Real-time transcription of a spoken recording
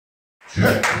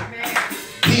church,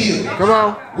 build, Come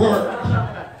on.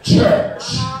 work, church,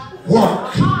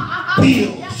 work,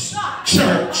 bills,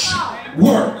 church,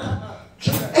 work.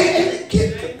 And it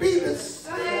gets to be the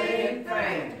same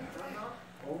thing.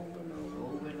 Over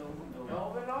and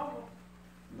over.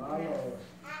 My Lord.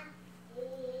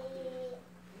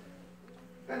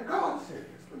 And God said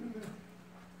this.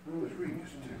 Let's read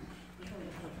this too.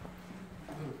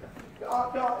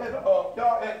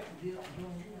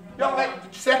 Y'all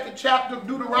at the second chapter of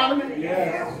Deuteronomy?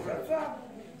 Yes.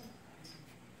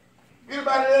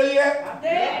 Anybody there yet? I'm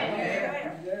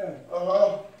there. Yeah.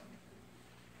 All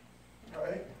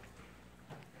right.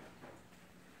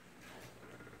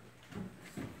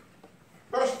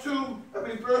 Verse 2,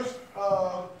 verse,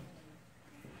 all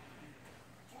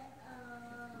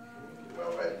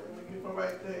right, let me get my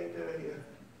right thing down here.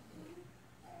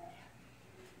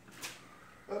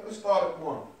 Let's start at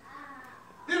 1.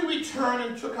 Then we turned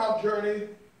and took our journey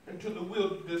into the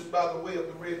wilderness by the way of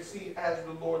the Red Sea, as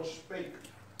the Lord spake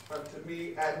unto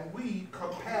me, and we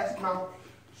compassed Mount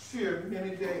Seir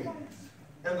many days.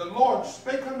 And the Lord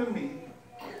spake unto me,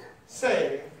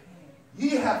 saying,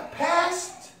 Ye have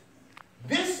passed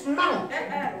this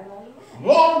mountain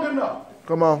long enough.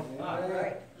 Come on.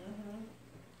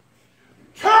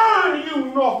 Turn you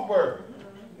northward.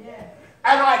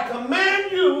 And I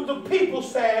command you, the people,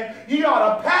 saying, Ye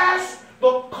are to pass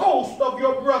the coast of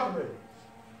your brethren,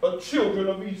 the children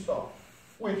of Esau,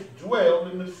 which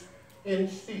dwell in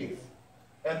Seir,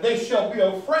 and they shall be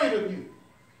afraid of you.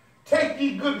 Take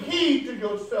ye good heed to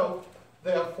yourself,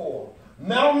 therefore.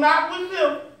 Meddle not with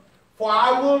them, for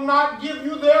I will not give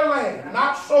you their land,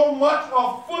 not so much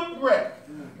a foot breadth,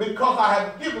 because I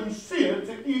have given Seir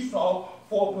to Esau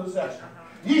for possession.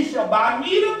 Ye shall buy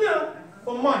meat of them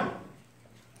for money,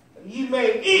 and ye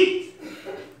may eat,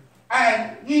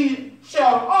 and ye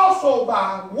shall also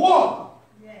buy water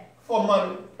for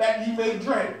money, that ye may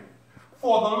drink.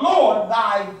 For the Lord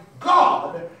thy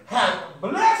God hath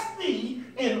blessed thee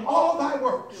in all thy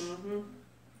works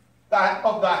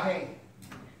of thy hand.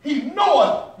 He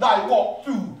knoweth thy walk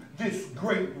through this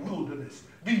great wilderness,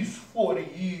 these 40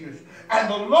 years. And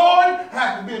the Lord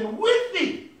hath been with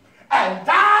thee, and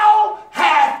thou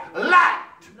hast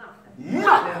lacked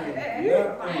nothing.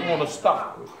 I'm going to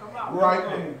stop right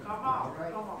there. Come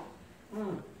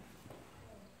on.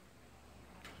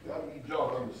 Y'all need y'all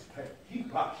to understand.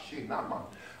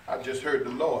 I just heard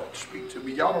the Lord speak to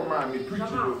me. Y'all don't mind me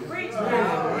preaching with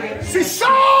you. See,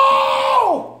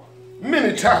 so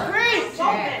many times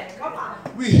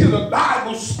we hear the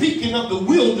Bible speaking of the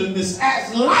wilderness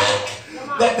as like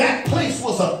that place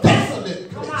was a desolate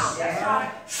place.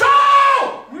 So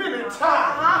many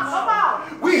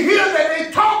times we hear that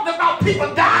they talked about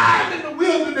people dying in the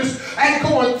wilderness and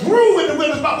going through in the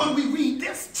wilderness. But when we read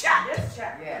this chapter,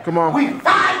 Come on. we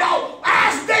find out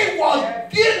as they were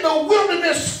in the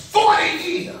wilderness 40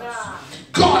 years,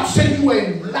 God said, you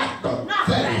ain't lacked a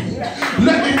thing.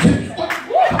 Let me tell you what.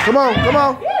 Come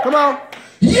on.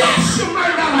 Yes, you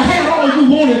might not have had all you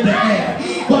wanted to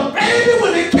have. But baby,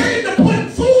 when it came to putting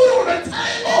food on the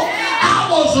table, I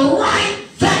was right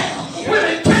there. When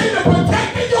it came to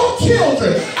protecting your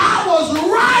children, I was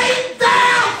right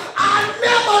there. I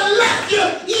never left you,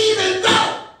 even though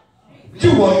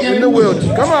you were in the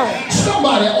wilderness. Come on.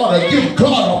 Somebody ought to give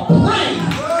God a praise.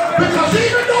 Because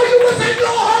even though you was in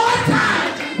your hard time,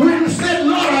 when you said,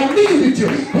 Lord, I needed you,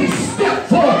 he stepped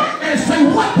forward and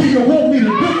said, what do you want me to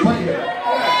do for you?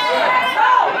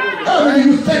 How do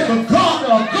you think of God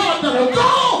that'll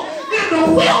go in the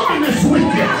wilderness with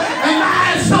you? And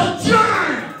I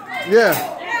sojourn. Yeah.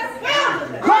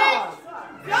 God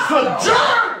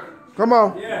sojourn. Come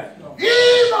on.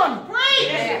 Even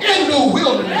in the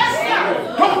wilderness.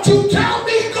 Don't you tell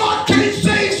me God can't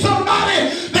save somebody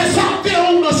that's out there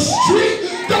on the street.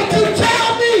 Don't you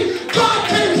tell me God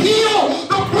can heal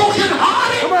the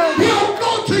brokenhearted. He'll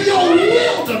go to your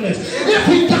wilderness if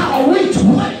he got a reach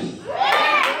way.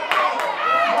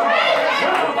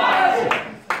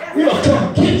 He'll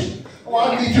come get you. Oh,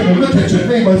 I need you to look at your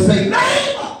neighbor and say,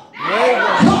 neighbor,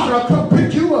 God will come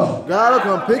pick you up. God will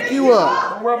come pick you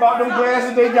up. Don't worry about them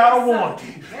glasses, they got a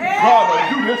warranty. God will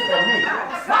do this for me.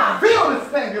 I feel this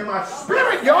thing in my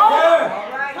spirit, y'all.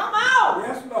 Come on.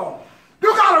 Yes, Lord. You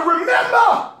got to remember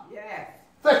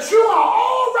that you are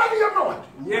already anointed.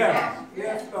 Yes.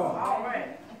 Yes, Lord. All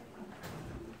right.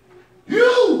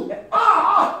 You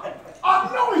are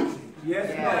anointed. Yes,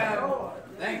 Lord.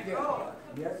 Thank you.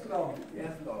 Yes, Lord.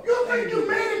 Yes, Lord. You think you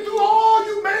made it through all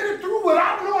you made it through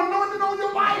without no anointing on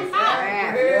your life?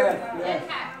 Yes.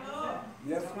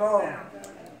 Yes, Lord.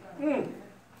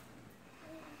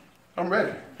 I'm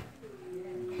ready.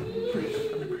 Preach.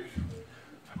 Let me preach.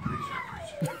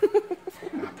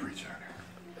 preacher.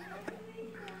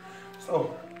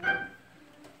 So,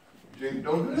 Jake,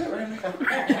 don't do that right now.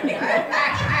 Let me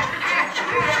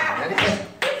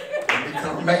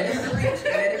come back.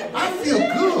 I feel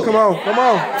good. Come on, come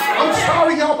on. I'm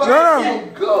sorry, y'all, but I feel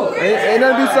good. Ain't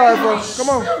nothing to be sorry for. Come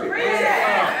on.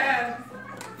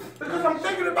 Because I'm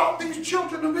thinking about these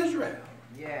children of Israel.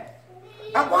 Yeah.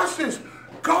 And watch this.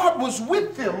 God was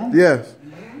with them Yes.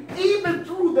 even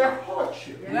through their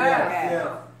hardship.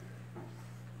 Yeah.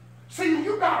 See,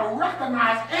 you got to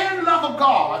recognize and love a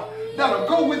God that'll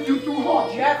go with you through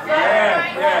hardship.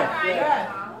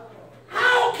 Yeah.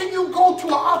 How can you go to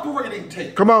an operating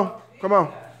table, Come on. Come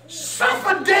on.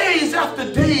 suffer days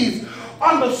after days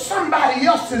under somebody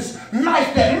else's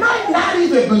knife that might not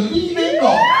even believe in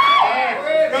God?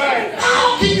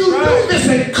 How can you do this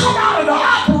and come out of the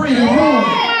operating room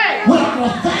without a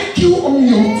thank you on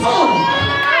your tongue?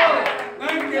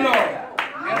 Thank you, Lord.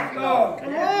 Yes, Lord.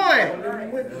 Come on.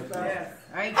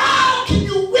 How can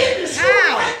you witness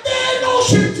right there in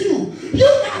Ocean View? You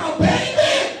got a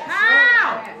baby.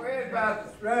 How? Pray about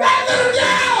the strength. That little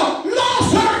girl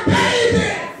lost her baby.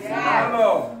 Yeah,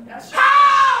 Lord.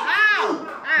 How?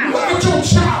 Look at your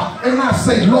child and I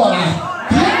say, Lord, I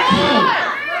thank you.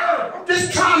 I'm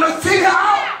just trying to figure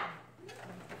out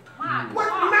what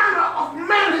manner of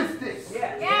man is this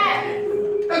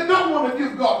that don't want to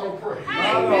give God no praise.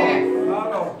 My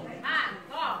Lord.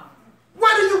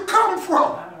 Where do you come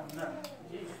from?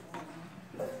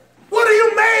 What are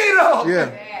you made of? Yeah.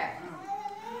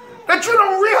 That you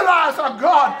don't realize how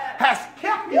God has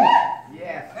kept you.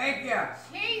 Yeah. Thank you.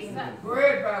 Jesus.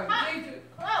 Pray about it. Jesus.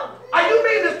 Are you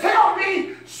mean to tell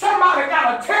me somebody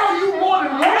got to tell you more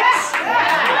than once?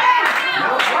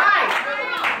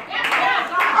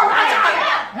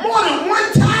 More than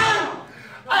one time?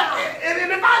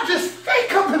 And if I just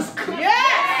think of his goodness.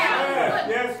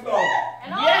 Yes, Lord.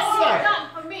 Yes, sir.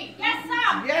 For me. Yes,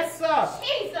 sir. Yes, sir.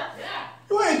 Jesus.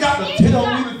 You ain't got to tell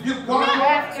me to give God no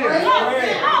praise.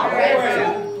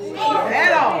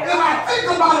 At all. If I think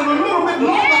about it a little bit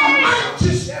longer, I might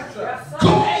just go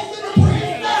off in the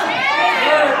praise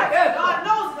now. God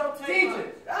knows don't take it.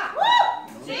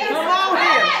 Jesus. Come on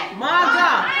here. My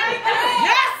God.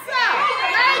 Yes, sir.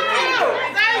 Thank you.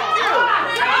 Thank you.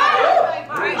 Thank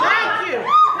you.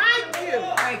 Thank you.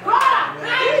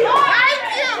 Thank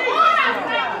you.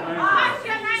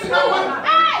 You know what?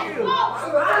 So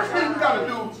the first thing you got to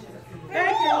do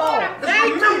Thank you, Lord. is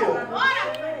Thank you. remember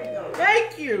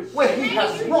Thank you. where he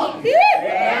has brought you.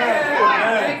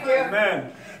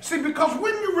 Amen. See, because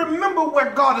when you remember where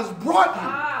God has brought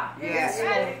Yes,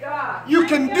 you, you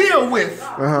can deal with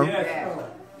Uh-huh. Yes, Lord.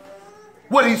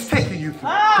 what he's taking you through.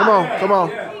 Come on. Come on.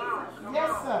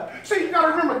 Yes, sir. See, you got to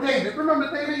remember David. Remember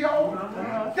David, y'all?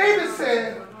 David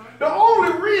said, the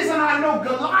only reason I know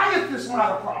Goliath is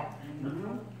not a problem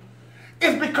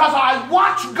is because I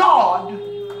watched God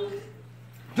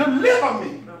deliver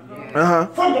me Uh-huh.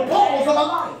 from the paws of a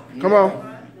lion. Come on.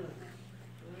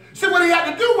 See, what he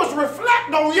had to do was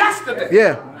reflect on yesterday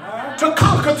Yeah. to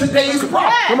conquer today's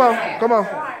problem. Come on. Come on.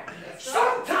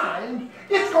 Sometimes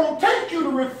it's going to take you to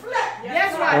reflect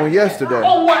That's right. On yesterday.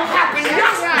 on what happened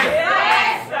yesterday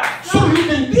Yes, sir. so you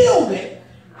can deal with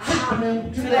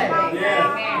happening today.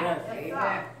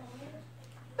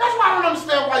 That's why I don't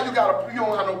understand why you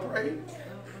don't have no praise.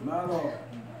 My Lord.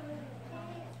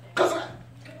 Because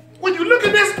when you look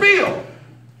at this bill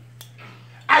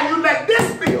and you let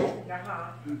this bill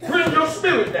bring your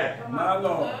spirit down. My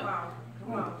Lord.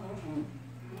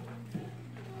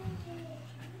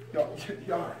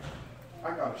 Y'all, I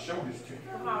got to show this to you.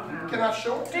 Can I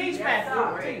show it? Teach,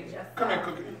 Pastor. Teach. Come here,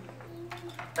 Cookie.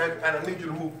 And I need you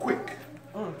to move quick.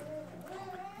 Right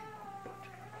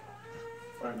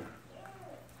now.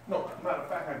 No, matter of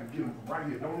fact, I can get them right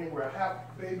here. Don't even worry.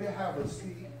 Baby, have a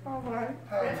seat. All right.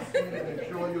 Have a seat and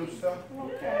enjoy yourself.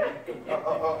 Okay.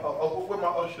 Where my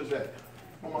ushers at?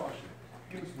 Where my ushers?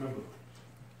 Give me some envelopes.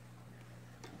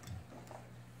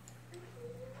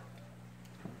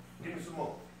 Give me some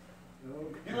more.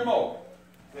 Give me more.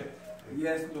 Yeah.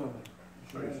 Yes, Lord.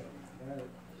 Show you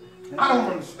something. I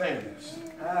don't understand this.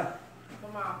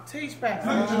 Come on. Teach, Pastor.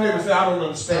 Look at your neighbor and say, I don't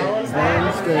understand. I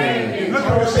understand. Look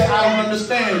at him and say, I don't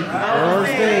understand. I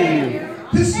understand you.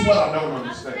 This is what I don't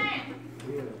understand.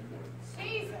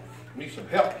 Jesus. Need some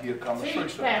help here. Come and show you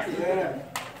Teach, something. Pastor. Yeah.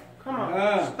 Come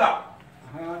on. Stop.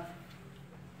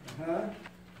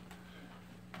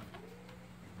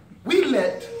 We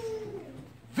let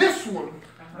this one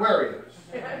worry us.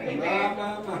 Amen.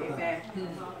 All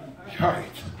right.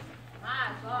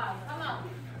 My God. Come on.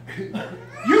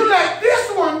 You let this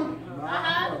one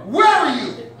worry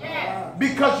you Yes.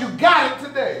 because you got it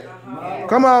today.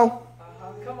 Come on.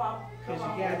 Come on.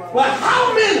 But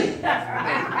how many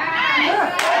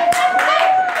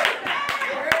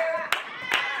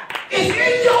is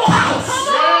in your house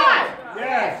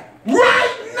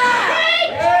right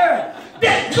now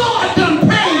that God done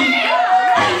paid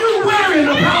and you worrying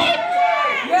about?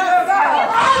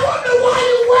 I wonder why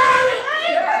you worrying.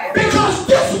 Because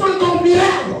this one gonna be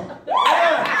that one.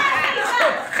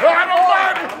 God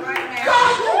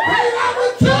gonna pay that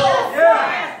one too.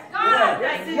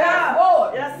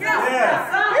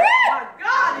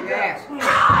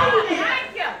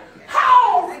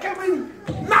 How can we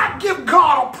not give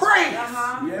God a praise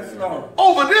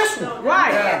over this one?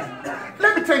 Right.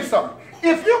 Let me tell you something.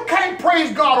 If you can't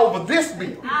praise God over this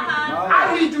bill,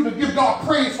 I need you to give God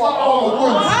praise for all the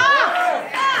ones.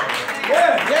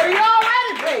 Yeah, you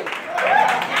already paid.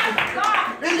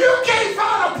 If you can't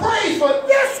find a praise for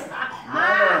this one,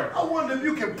 I wonder if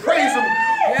you can praise Him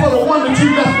for the one that you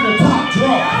left in the top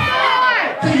drawer.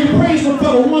 Can you praise Him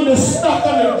for the one that's stuck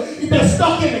in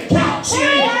the couch?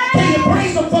 Can you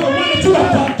praise Him for the one that you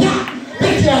have forgot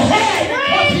that you had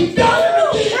because He done it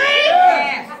again?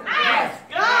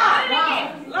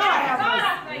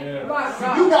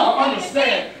 You gotta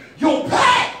understand, your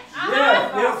past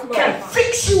can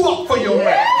fix you up for your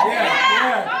man.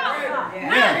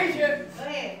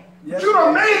 You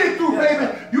done made it through, baby.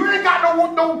 You ain't got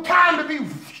no time to be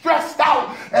stressed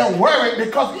out and worried,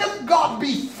 because if God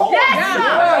be for you,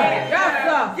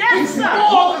 He's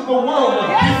more than the world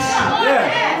against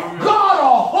you. God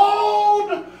will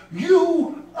hold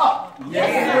you up.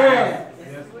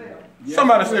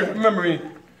 Somebody say, remember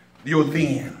your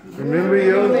then. Remember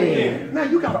your then. Now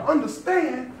you got to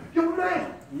understand your now.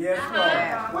 Yes,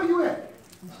 Lord. Where you at?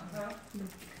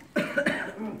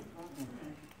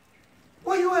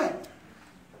 Where you at?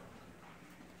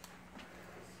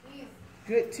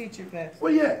 Good teacher, Pastor.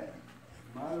 Where you at?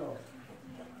 My Lord.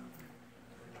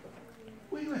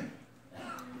 Where you at?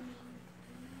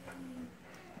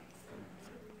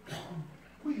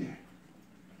 Where you at?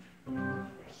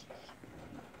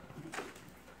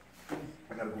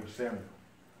 I gotta go to Samuel.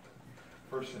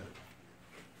 First Samuel.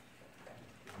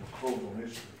 I'm gonna close on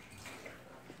this scripture.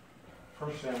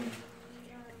 First Samuel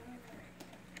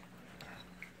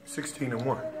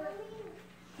 16:1.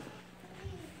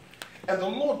 And the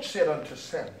Lord said unto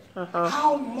Samuel,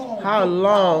 How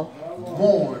long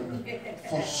mourn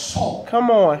for Saul,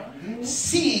 Come on.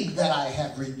 seeing that I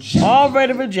have rejected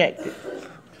Already rejected.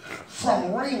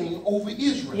 from reigning over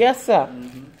Israel? Yes, sir.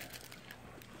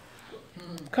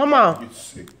 Come on. You're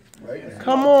sick right now.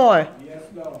 Come on. Yes,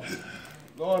 Lord.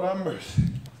 Lord have mercy.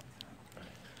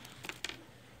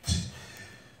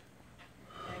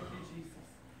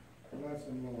 Bless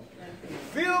him, Lord.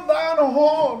 Fill thine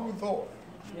horn with oil.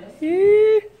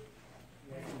 Yeah.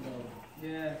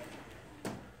 Yes.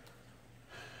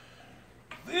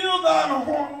 Fill thine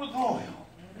horn with oil.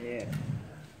 Yeah.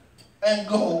 And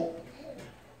go.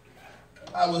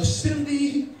 I will send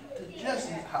thee to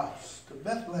Jesse's house, to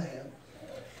Bethlehem,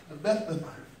 to Bethlehem.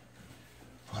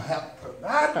 For I have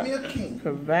provided me a king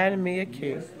Provided me a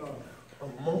king.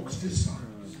 amongst his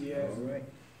sons. Yes.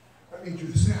 I need you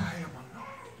to say, I am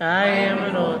anointed. I am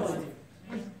anointed.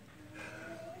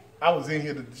 I was in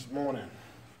here this morning.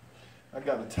 I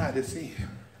got to tie this in.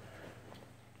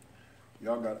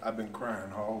 I've been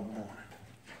crying all morning.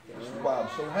 This is why I'm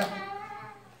so happy.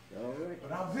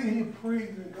 But I was in here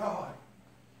praising God.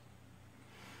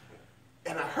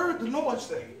 And I heard the Lord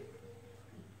say,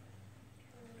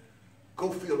 go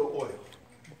fill the oil.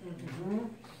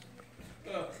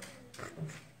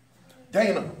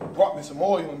 Dana brought me some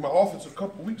oil in my office a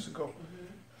couple weeks ago.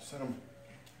 I said, I'm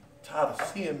tired of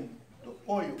seeing the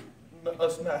oil,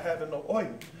 us not having no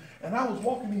oil. And I was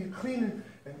walking in here cleaning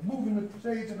and moving the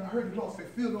stage, and I heard the Lord say,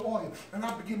 fill the oil. And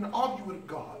I began to argue with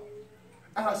God.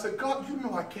 And I said, God, you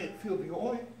know I can't fill the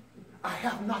oil. I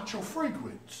have not your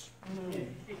fragrance.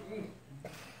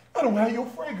 I don't have your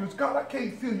fragrance. God, I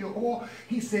can't fill your oil.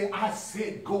 He said, I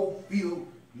said, go fill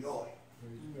the oil.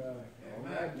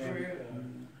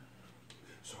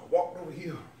 So I walked over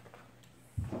here.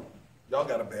 Y'all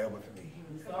got to bear with me.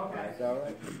 It's all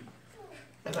right.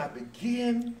 And I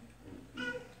began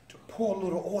to pour a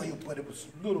little oil, but it was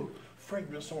a little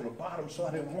fragrance on the bottom, so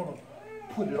I didn't want to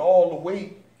put it all the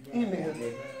way in there.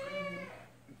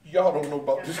 Y'all don't know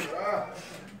about this.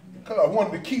 Because I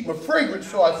wanted to keep my fragrance,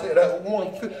 so I said I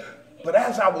want to. But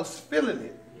as I was filling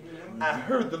it, I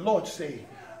heard the Lord say,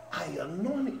 I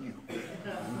anointed you.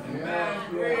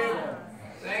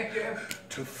 Thank you.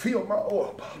 To fill my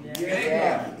oil bottle.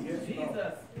 Yeah.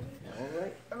 Jesus.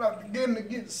 And I began to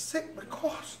get sick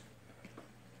because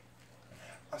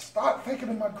I started thinking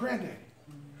of my granddaddy.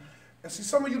 And see,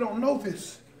 some of you don't know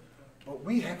this, But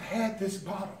we have had this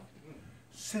bottle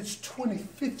since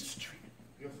 25th Street.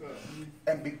 Yes, sir.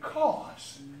 And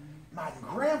because my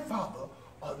grandfather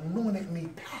anointed me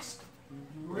pastor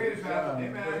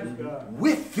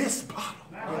with this bottle,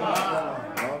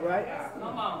 All right. Come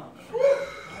on.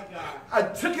 I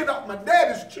took it up my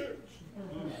daddy's church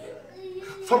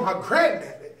from my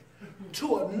granddaddy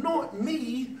to anoint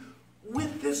me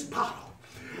with this bottle.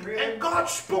 And God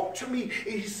spoke to me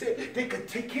and he said they could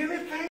take anything